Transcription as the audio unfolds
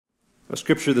Our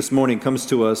scripture this morning comes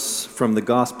to us from the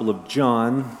Gospel of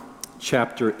John,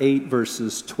 chapter 8,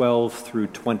 verses 12 through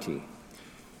 20.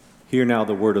 Hear now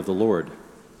the word of the Lord.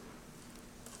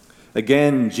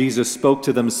 Again, Jesus spoke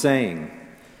to them, saying,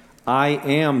 I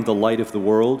am the light of the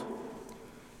world.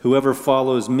 Whoever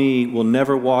follows me will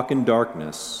never walk in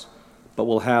darkness, but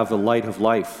will have the light of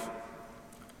life.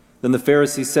 Then the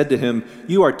Pharisees said to him,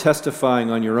 You are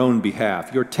testifying on your own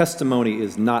behalf. Your testimony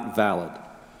is not valid.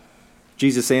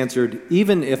 Jesus answered,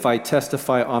 Even if I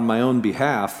testify on my own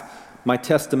behalf, my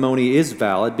testimony is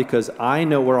valid because I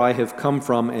know where I have come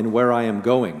from and where I am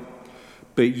going.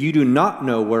 But you do not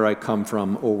know where I come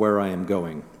from or where I am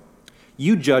going.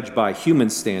 You judge by human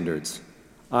standards.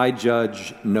 I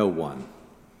judge no one.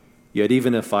 Yet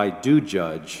even if I do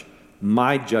judge,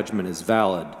 my judgment is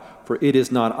valid, for it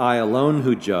is not I alone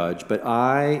who judge, but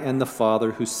I and the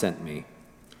Father who sent me.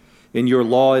 In your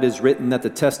law it is written that the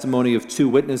testimony of two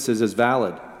witnesses is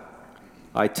valid.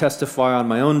 I testify on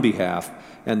my own behalf,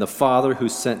 and the Father who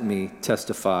sent me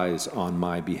testifies on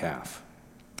my behalf.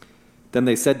 Then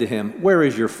they said to him, Where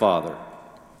is your Father?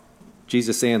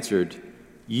 Jesus answered,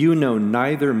 You know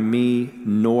neither me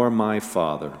nor my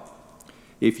Father.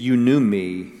 If you knew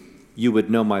me, you would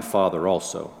know my Father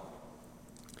also.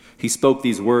 He spoke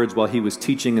these words while he was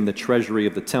teaching in the treasury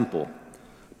of the temple,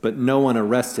 but no one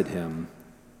arrested him,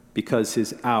 because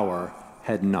his hour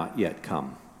had not yet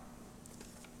come.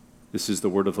 This is the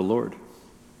word of the Lord.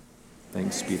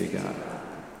 Thanks be to God.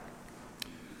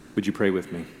 Would you pray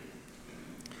with me?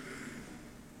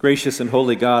 Gracious and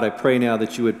holy God, I pray now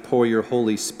that you would pour your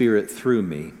Holy Spirit through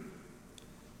me,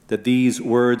 that these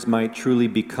words might truly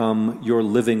become your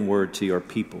living word to your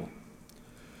people.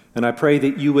 And I pray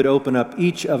that you would open up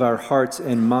each of our hearts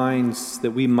and minds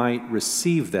that we might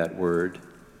receive that word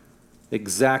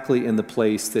exactly in the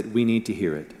place that we need to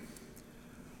hear it.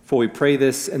 For we pray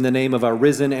this in the name of our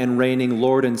risen and reigning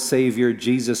Lord and Savior,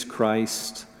 Jesus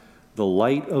Christ, the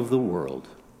light of the world.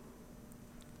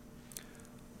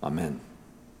 Amen.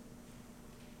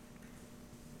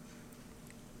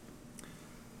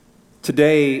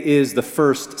 Today is the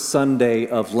first Sunday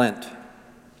of Lent.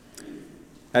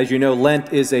 As you know,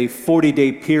 Lent is a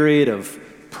 40-day period of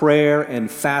prayer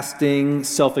and fasting,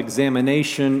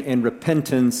 self-examination, and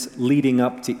repentance leading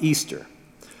up to Easter.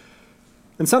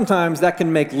 And sometimes that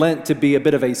can make Lent to be a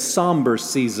bit of a somber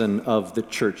season of the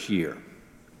church year.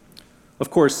 Of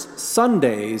course,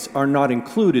 Sundays are not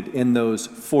included in those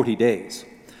 40 days.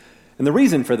 And the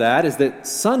reason for that is that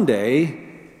Sunday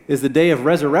is the day of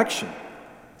resurrection.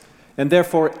 And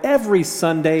therefore, every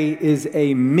Sunday is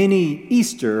a mini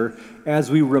Easter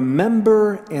as we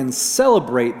remember and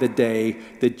celebrate the day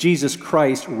that Jesus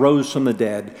Christ rose from the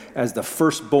dead as the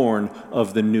firstborn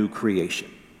of the new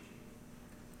creation.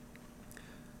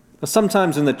 Now,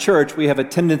 sometimes in the church, we have a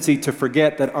tendency to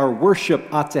forget that our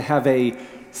worship ought to have a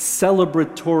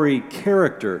celebratory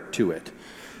character to it.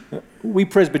 We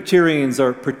Presbyterians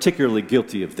are particularly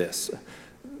guilty of this.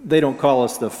 They don't call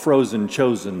us the frozen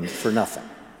chosen for nothing.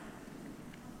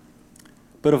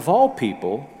 But of all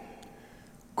people,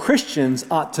 Christians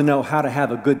ought to know how to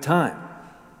have a good time.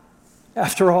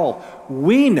 After all,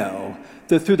 we know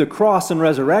that through the cross and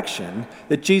resurrection,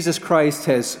 that Jesus Christ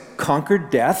has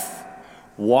conquered death,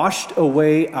 washed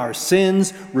away our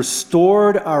sins,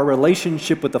 restored our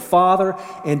relationship with the Father,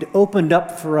 and opened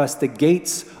up for us the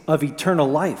gates of eternal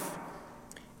life.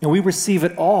 And we receive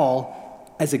it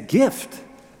all as a gift,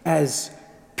 as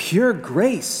pure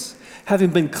grace,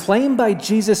 having been claimed by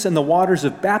Jesus in the waters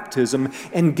of baptism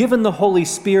and given the Holy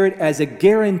Spirit as a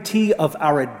guarantee of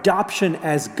our adoption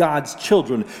as God's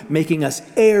children, making us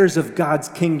heirs of God's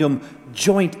kingdom,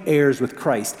 joint heirs with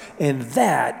Christ. And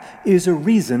that is a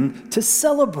reason to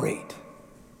celebrate.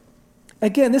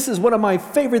 Again, this is one of my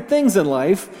favorite things in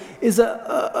life, is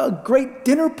a great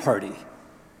dinner party.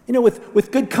 You know,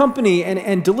 with good company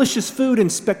and delicious food and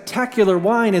spectacular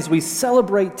wine as we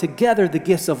celebrate together the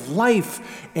gifts of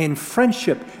life and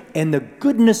friendship and the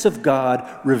goodness of God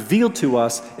revealed to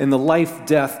us in the life,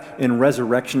 death, and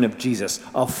resurrection of Jesus,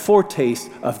 a foretaste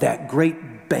of that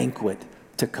great banquet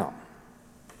to come.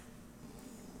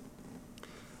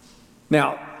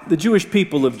 Now, the Jewish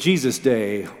people of Jesus'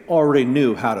 day already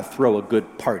knew how to throw a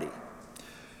good party.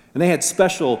 And they had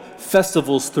special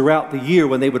festivals throughout the year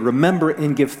when they would remember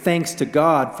and give thanks to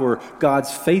God for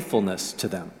God's faithfulness to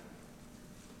them.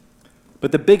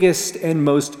 But the biggest and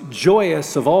most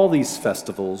joyous of all these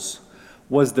festivals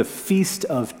was the Feast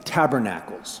of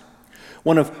Tabernacles,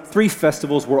 one of 3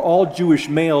 festivals where all Jewish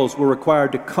males were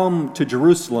required to come to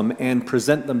Jerusalem and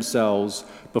present themselves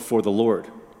before the Lord.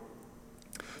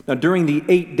 Now, during the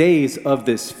 8 days of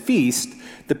this feast,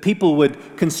 the people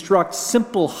would construct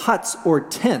simple huts or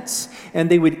tents, and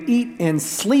they would eat and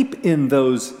sleep in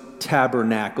those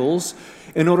tabernacles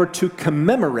in order to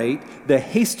commemorate the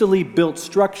hastily built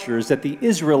structures that the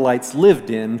Israelites lived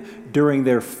in during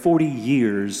their 40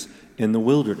 years in the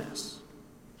wilderness.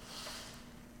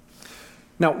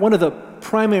 Now, one of the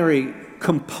primary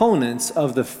components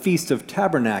of the Feast of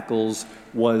Tabernacles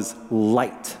was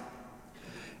light.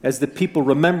 As the people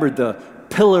remembered the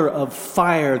pillar of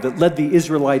fire that led the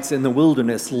Israelites in the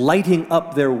wilderness, lighting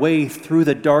up their way through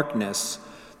the darkness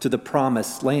to the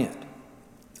promised land.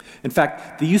 In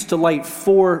fact, they used to light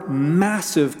 4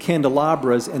 massive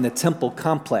candelabras in the temple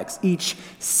complex, each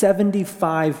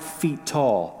 75 feet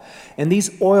tall. And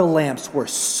these oil lamps were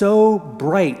so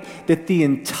bright that the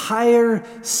entire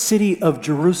city of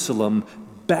Jerusalem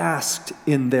basked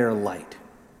in their light.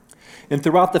 And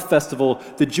throughout the festival,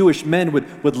 the Jewish men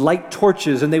would light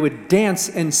torches, and they would dance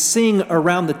and sing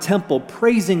around the temple,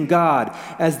 praising God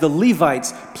as the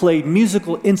Levites played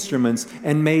musical instruments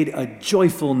and made a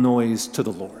joyful noise to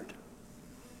the Lord.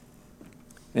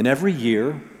 And every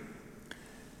year,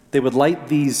 they would light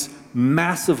these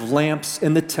massive lamps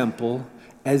in the temple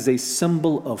as a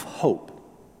symbol of hope,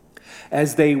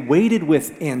 as they waited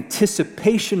with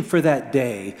anticipation for that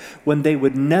day when they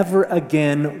would never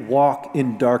again walk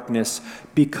in darkness,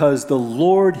 because the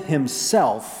Lord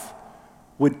himself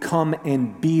would come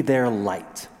and be their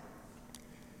light.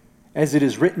 As it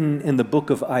is written in the book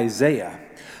of Isaiah,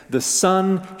 "The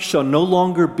sun shall no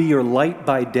longer be your light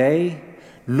by day,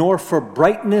 nor for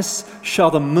brightness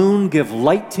shall the moon give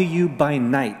light to you by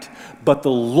night. But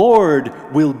the Lord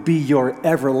will be your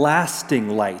everlasting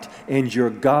light, and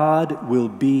your God will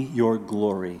be your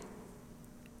glory."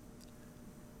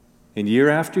 And year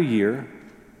after year,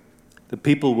 the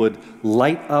people would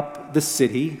light up the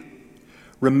city,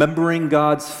 remembering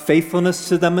God's faithfulness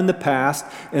to them in the past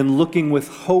and looking with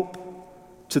hope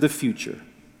to the future.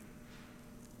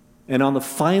 And on the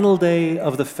final day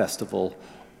of the festival,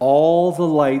 all the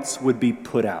lights would be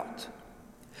put out,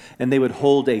 and they would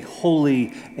hold a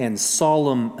holy and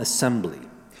solemn assembly,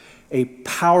 a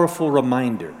powerful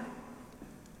reminder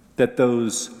that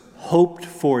those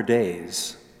hoped-for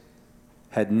days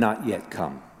had not yet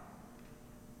come.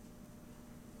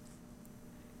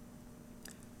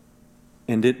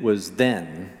 And it was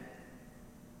then,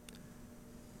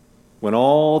 when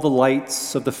all the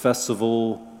lights of the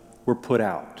festival were put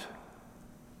out,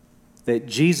 that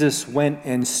Jesus went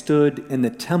and stood in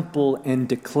the temple and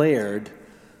declared,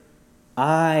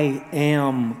 "I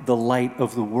am the light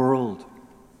of the world.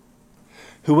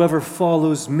 Whoever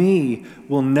follows me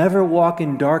will never walk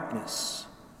in darkness,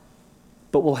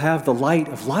 but will have the light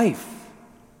of life."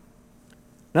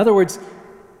 In other words,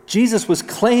 Jesus was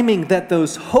claiming that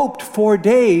those hoped-for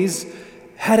days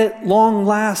had at long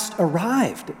last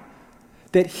arrived,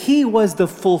 that he was the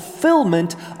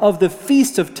fulfillment of the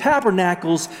Feast of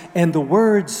Tabernacles and the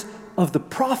words of the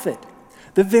prophet,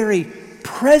 the very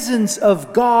presence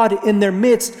of God in their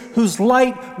midst, whose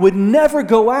light would never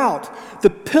go out, the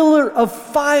pillar of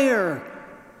fire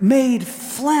made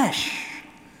flesh,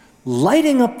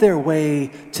 lighting up their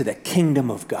way to the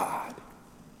kingdom of God.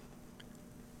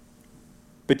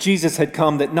 But Jesus had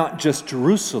come that not just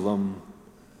Jerusalem,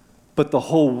 but the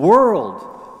whole world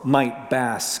might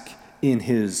bask in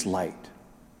his light.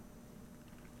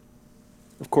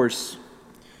 Of course,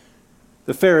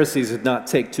 the Pharisees did not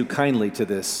take too kindly to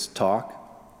this talk,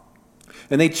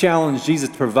 and they challenged Jesus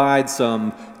to provide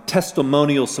some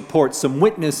testimonial support, some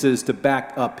witnesses to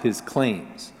back up his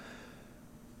claims.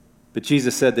 But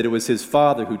Jesus said that it was his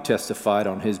Father who testified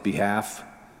on his behalf,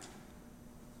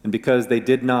 and because they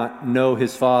did not know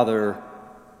his Father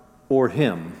or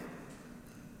him,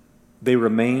 they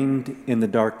remained in the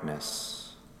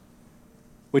darkness,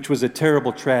 which was a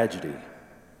terrible tragedy,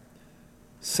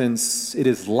 since it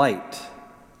is light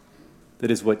that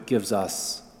is what gives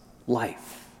us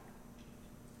life.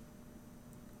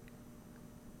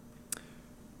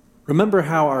 Remember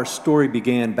how our story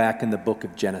began back in the book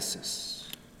of Genesis.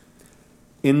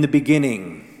 In the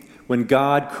beginning, when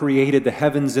God created the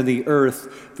heavens and the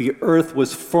earth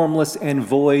was formless and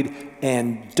void,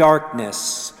 and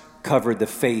darkness covered the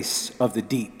face of the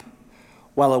deep,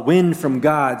 while a wind from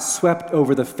God swept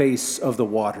over the face of the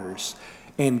waters.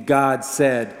 And God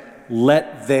said,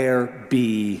 "Let there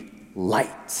be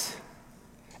light."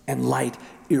 And light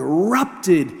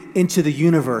erupted into the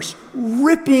universe,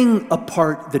 ripping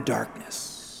apart the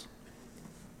darkness.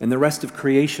 And the rest of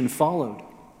creation followed.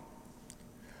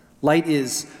 Light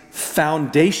is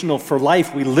foundational for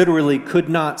life. We literally could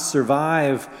not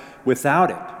survive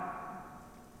without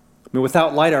it. I mean,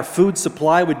 without light, our food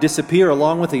supply would disappear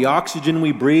along with the oxygen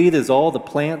we breathe, as all the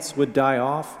plants would die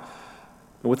off.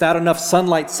 And without enough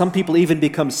sunlight, some people even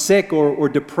become sick or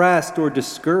depressed or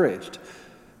discouraged.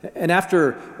 And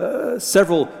after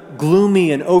several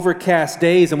gloomy and overcast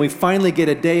days, and we finally get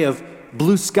a day of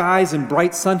blue skies and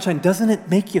bright sunshine, doesn't it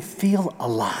make you feel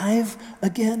alive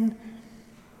again?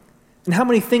 And how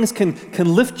many things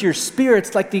can lift your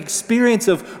spirits, like the experience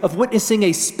of witnessing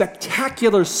a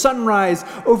spectacular sunrise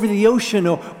over the ocean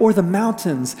or the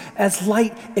mountains as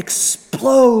light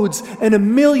explodes in a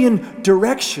million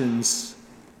directions,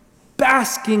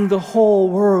 basking the whole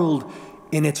world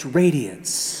in its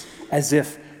radiance, as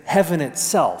if heaven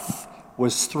itself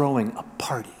was throwing a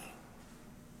party.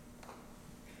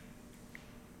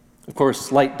 Of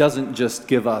course, light doesn't just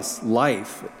give us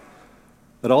life.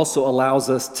 It also allows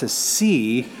us to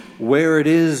see where it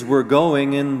is we're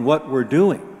going and what we're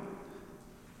doing.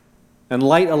 And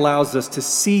light allows us to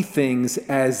see things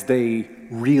as they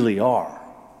really are.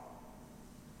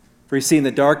 For you see, in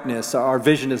the darkness, our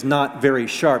vision is not very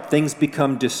sharp. Things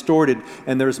become distorted,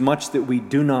 and there's much that we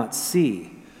do not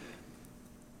see.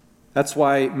 That's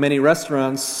why many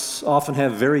restaurants often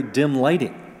have very dim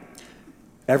lighting.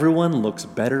 Everyone looks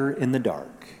better in the dark.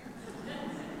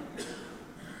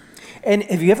 And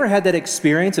have you ever had that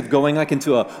experience of going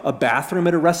into a bathroom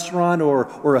at a restaurant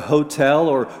or a hotel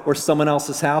or someone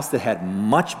else's house that had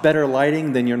much better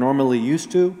lighting than you're normally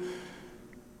used to?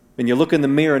 And you look in the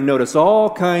mirror and notice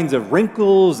all kinds of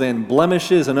wrinkles and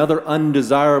blemishes and other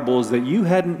undesirables that you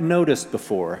hadn't noticed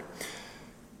before.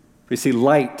 You see,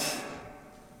 light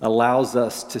allows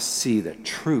us to see the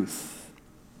truth.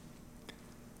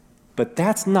 But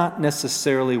that's not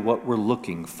necessarily what we're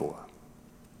looking for.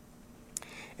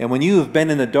 And when you have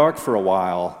been in the dark for a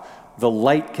while, the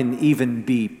light can even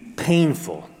be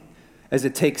painful, as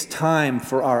it takes time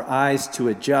for our eyes to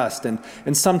adjust. And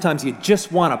sometimes you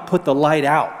just want to put the light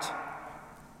out,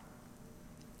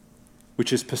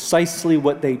 which is precisely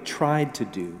what they tried to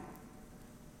do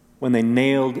when they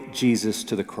nailed Jesus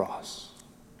to the cross.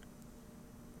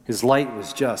 His light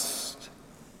was just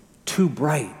too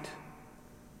bright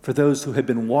for those who had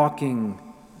been walking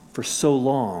for so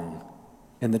long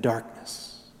in the darkness.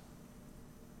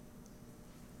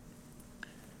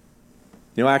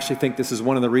 You know, I actually think this is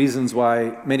one of the reasons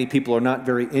why many people are not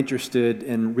very interested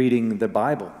in reading the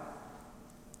Bible.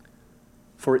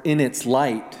 For in its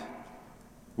light,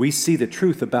 we see the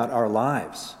truth about our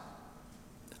lives,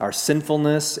 our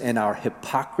sinfulness and our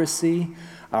hypocrisy,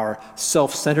 our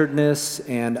self-centeredness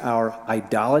and our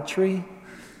idolatry,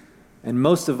 and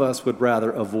most of us would rather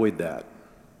avoid that.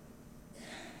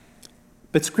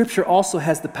 But Scripture also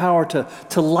has the power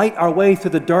to light our way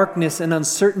through the darkness and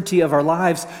uncertainty of our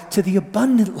lives to the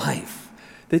abundant life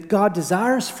that God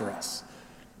desires for us.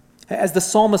 As the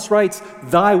psalmist writes,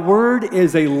 "Thy word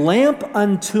is a lamp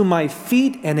unto my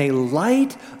feet and a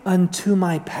light unto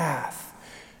my path."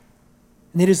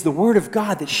 And it is the word of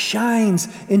God that shines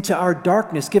into our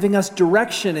darkness, giving us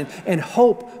direction and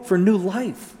hope for new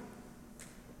life.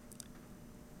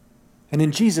 And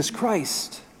in Jesus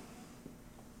Christ,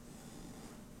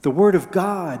 the Word of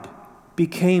God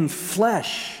became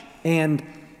flesh and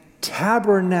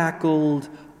tabernacled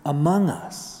among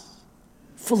us,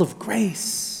 full of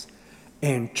grace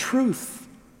and truth.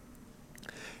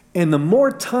 And the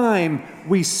more time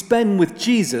we spend with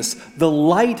Jesus, the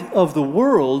light of the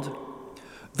world,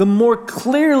 the more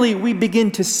clearly we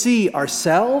begin to see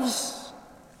ourselves,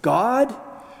 God,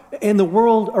 and the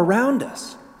world around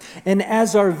us. And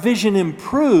as our vision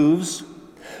improves,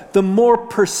 the more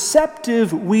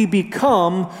perceptive we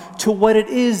become to what it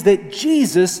is that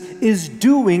Jesus is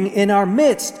doing in our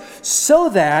midst, so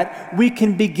that we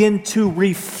can begin to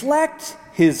reflect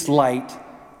His light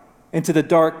into the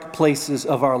dark places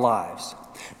of our lives.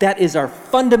 That is our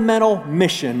fundamental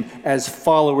mission as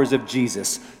followers of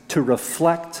Jesus, to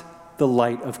reflect the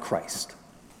light of Christ.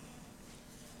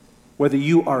 Whether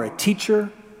you are a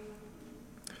teacher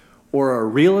or a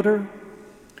realtor,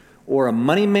 or a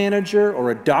money manager, or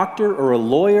a doctor, or a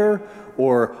lawyer,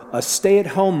 or a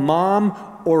stay-at-home mom,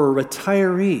 or a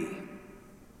retiree,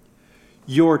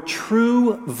 your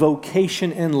true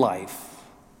vocation in life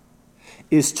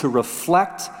is to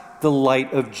reflect the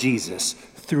light of Jesus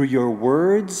through your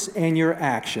words and your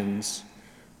actions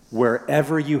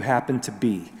wherever you happen to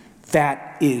be.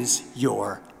 That is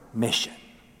your mission.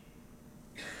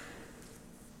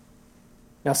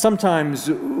 Now, sometimes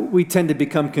we tend to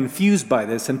become confused by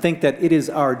this and think that it is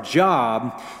our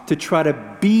job to try to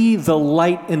be the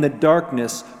light in the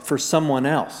darkness for someone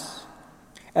else,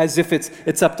 as if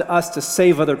it's up to us to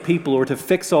save other people or to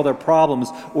fix all their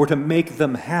problems or to make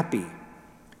them happy.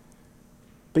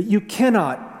 But you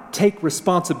cannot take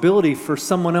responsibility for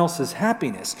someone else's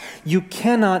happiness. You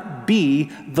cannot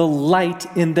be the light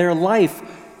in their life.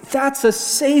 That's a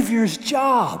Savior's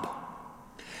job.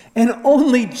 And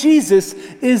only Jesus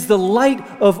is the light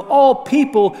of all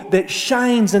people that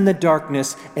shines in the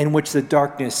darkness and which the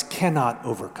darkness cannot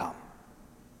overcome.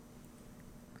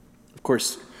 Of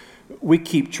course, we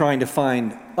keep trying to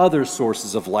find other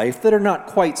sources of life that are not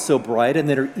quite so bright and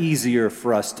that are easier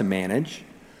for us to manage,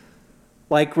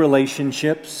 like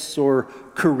relationships or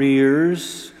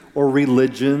careers or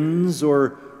religions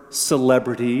or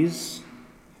celebrities.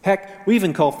 Heck, we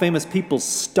even call famous people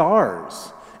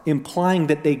stars, implying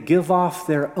that they give off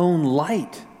their own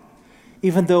light,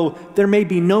 even though there may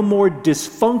be no more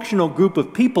dysfunctional group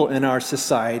of people in our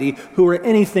society who are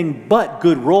anything but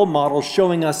good role models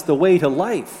showing us the way to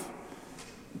life.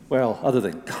 Well, other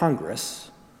than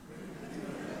Congress.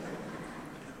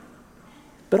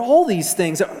 But all these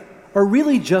things are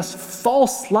really just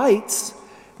false lights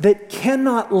that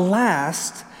cannot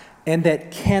last and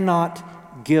that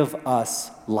cannot give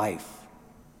us life.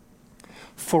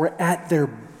 For at their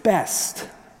best,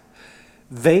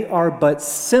 they are but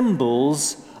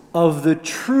symbols of the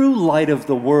true light of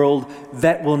the world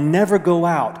that will never go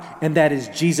out, and that is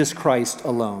Jesus Christ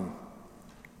alone.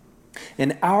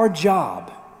 And our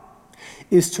job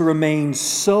is to remain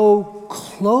so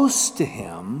close to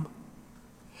Him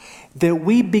that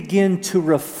we begin to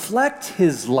reflect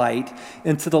His light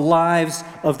into the lives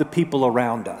of the people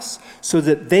around us, so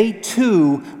that they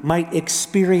too might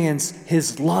experience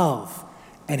His love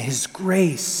and His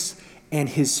grace and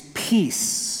His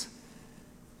peace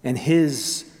and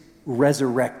His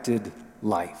resurrected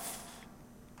life.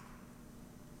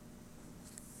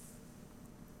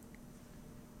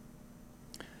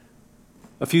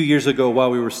 A few years ago, while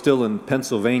we were still in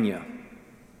Pennsylvania,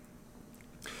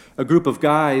 a group of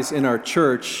guys in our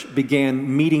church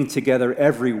began meeting together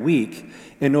every week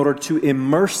in order to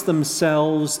immerse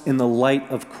themselves in the light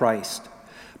of Christ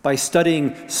by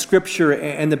studying Scripture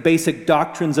and the basic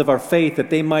doctrines of our faith, that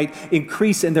they might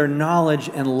increase in their knowledge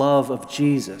and love of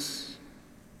Jesus.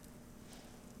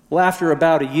 Well, after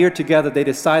about a year together, they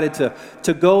decided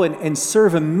to go and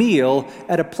serve a meal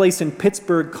at a place in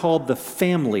Pittsburgh called the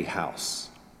Family House.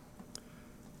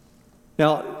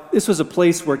 Now, this was a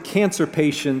place where cancer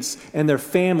patients and their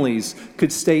families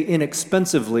could stay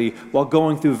inexpensively while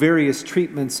going through various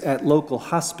treatments at local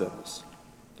hospitals.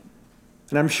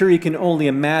 And I'm sure you can only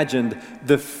imagine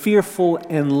the fearful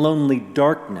and lonely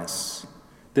darkness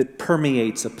that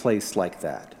permeates a place like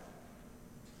that.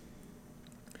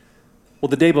 Well,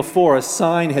 the day before, a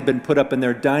sign had been put up in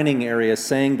their dining area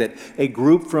saying that a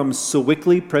group from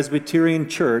Sewickley Presbyterian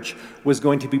Church was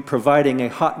going to be providing a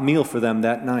hot meal for them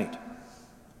that night.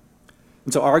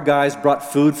 And so our guys brought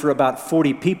food for about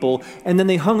 40 people, and then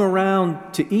they hung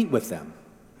around to eat with them.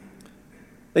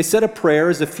 They said a prayer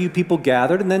as a few people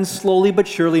gathered, and then slowly but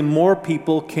surely more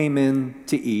people came in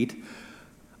to eat.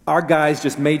 Our guys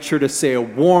just made sure to say a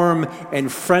warm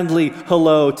and friendly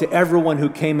hello to everyone who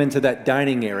came into that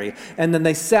dining area. And then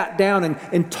they sat down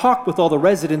and talked with all the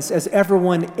residents as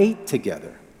everyone ate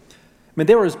together. I mean,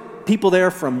 there was people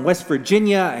there from West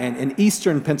Virginia and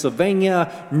eastern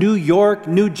Pennsylvania, New York,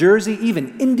 New Jersey,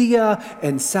 even India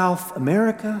and South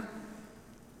America.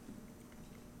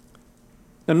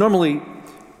 Now, normally,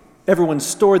 everyone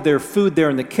stored their food there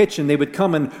in the kitchen. They would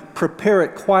come and prepare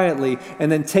it quietly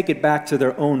and then take it back to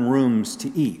their own rooms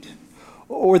to eat.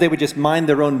 Or they would just mind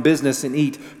their own business and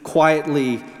eat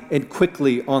quietly and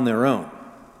quickly on their own.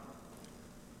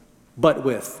 But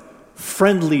with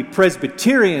friendly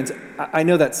Presbyterians, I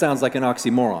know that sounds like an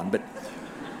oxymoron,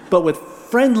 but with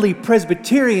friendly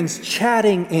Presbyterians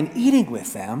chatting and eating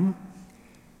with them,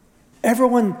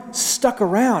 everyone stuck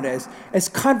around as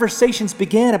conversations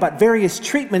began about various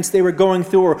treatments they were going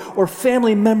through or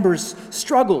family members'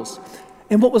 struggles.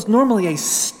 And what was normally a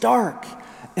stark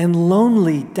and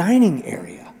lonely dining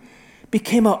area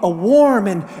became a warm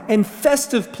and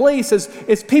festive place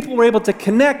as people were able to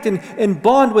connect and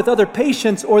bond with other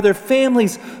patients or their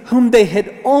families whom they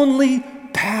had only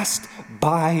passed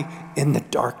by in the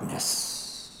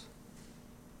darkness,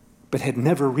 but had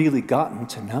never really gotten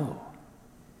to know.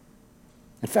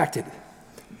 In fact,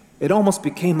 it almost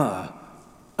became a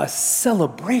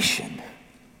celebration,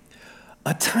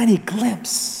 a tiny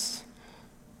glimpse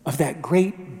of that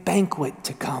great banquet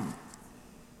to come.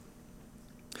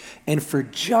 And for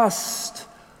just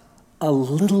a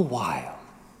little while,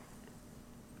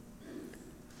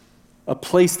 a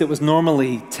place that was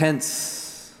normally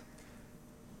tense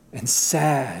and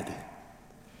sad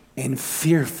and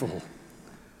fearful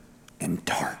and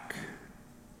dark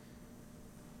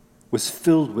was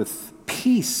filled with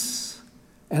peace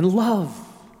and love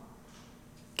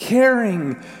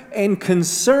caring and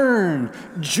concern,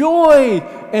 joy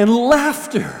and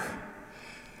laughter,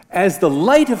 as the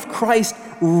light of Christ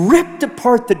ripped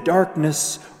apart the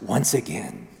darkness once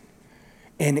again,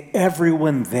 and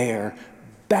everyone there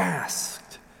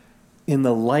basked in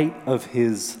the light of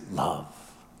his love.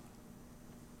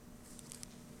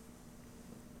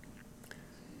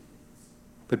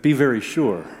 But be very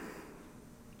sure,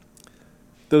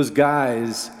 those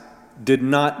guys did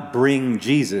not bring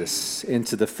Jesus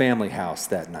into the family house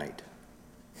that night.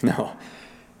 No,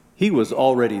 he was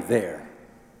already there.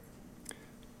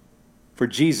 For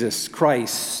Jesus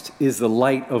Christ is the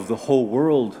light of the whole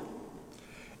world,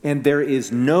 and there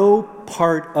is no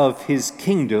part of his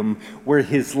kingdom where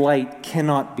his light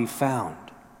cannot be found.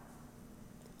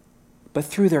 But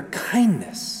through their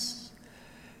kindness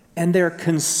and their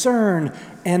concern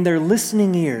and their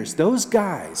listening ears, those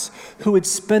guys who had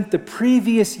spent the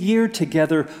previous year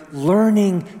together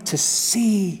learning to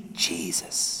see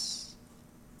Jesus,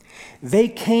 they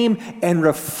came and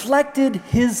reflected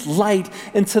his light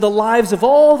into the lives of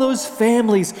all those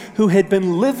families who had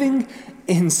been living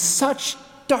in such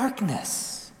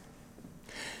darkness.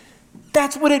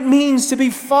 That's what it means to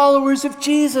be followers of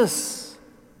Jesus.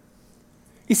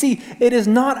 You see, it is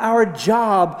not our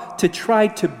job to try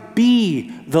to be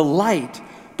the light,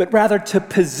 but rather to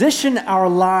position our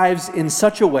lives in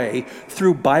such a way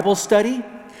through Bible study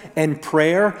and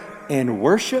prayer and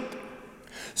worship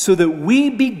so that we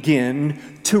begin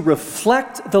to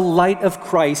reflect the light of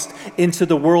Christ into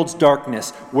the world's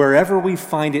darkness wherever we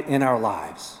find it in our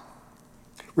lives.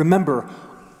 Remember,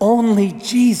 only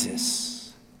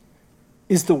Jesus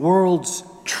is the world's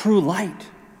true light.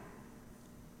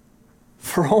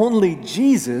 For only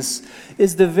Jesus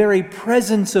is the very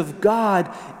presence of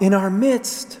God in our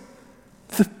midst,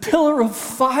 the pillar of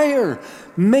fire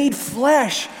made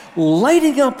flesh,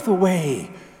 lighting up the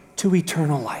way to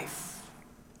eternal life.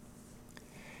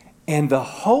 And the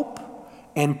hope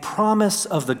and promise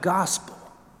of the gospel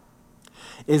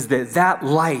is that that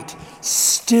light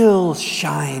still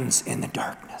shines in the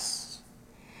darkness.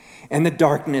 And the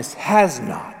darkness has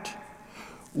not,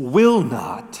 will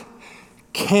not,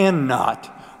 cannot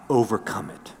overcome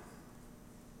it.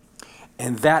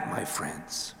 And that, my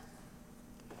friends,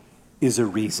 is a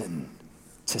reason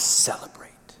to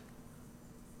celebrate.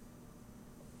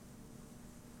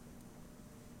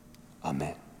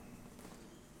 Amen.